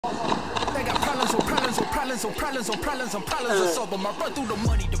problems on problems on problems on problems on solve them. I run through the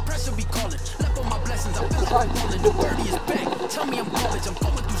money, the pressure be calling. Left on my blessings, I feel like I'm falling. The birdie is back. Tell me I'm college, I'm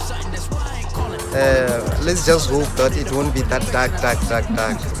going through something, that's why I ain't calling. Let's just hope that it won't be that dark,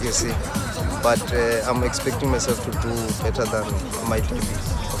 you see. But I'm expecting myself to do better than my debut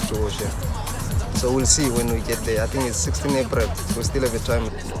of the ocean. So we'll see when we get there. I think it's 16 April, so we still have a time.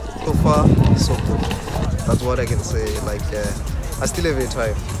 So far, so good. That's what I can say. Like, I still have a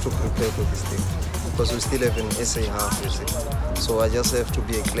time to prepare for this thing because we still have an SA half, you see. So I just have to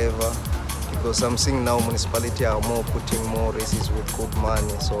be clever because I'm seeing now municipality are putting more races with good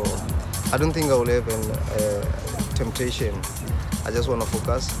money. So I don't think I will have a temptation. I just want to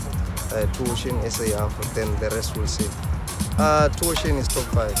focus. 2 Ocean SA half, then the rest we'll see. 2 Ocean is top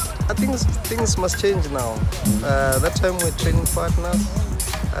 5. I think things must change now. That time we're training partners,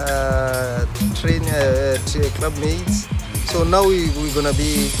 club mates. So now we're gonna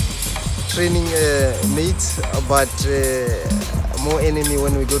be training mates, but more enemy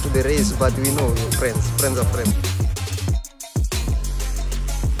when we go to the race. But we know friends are friends.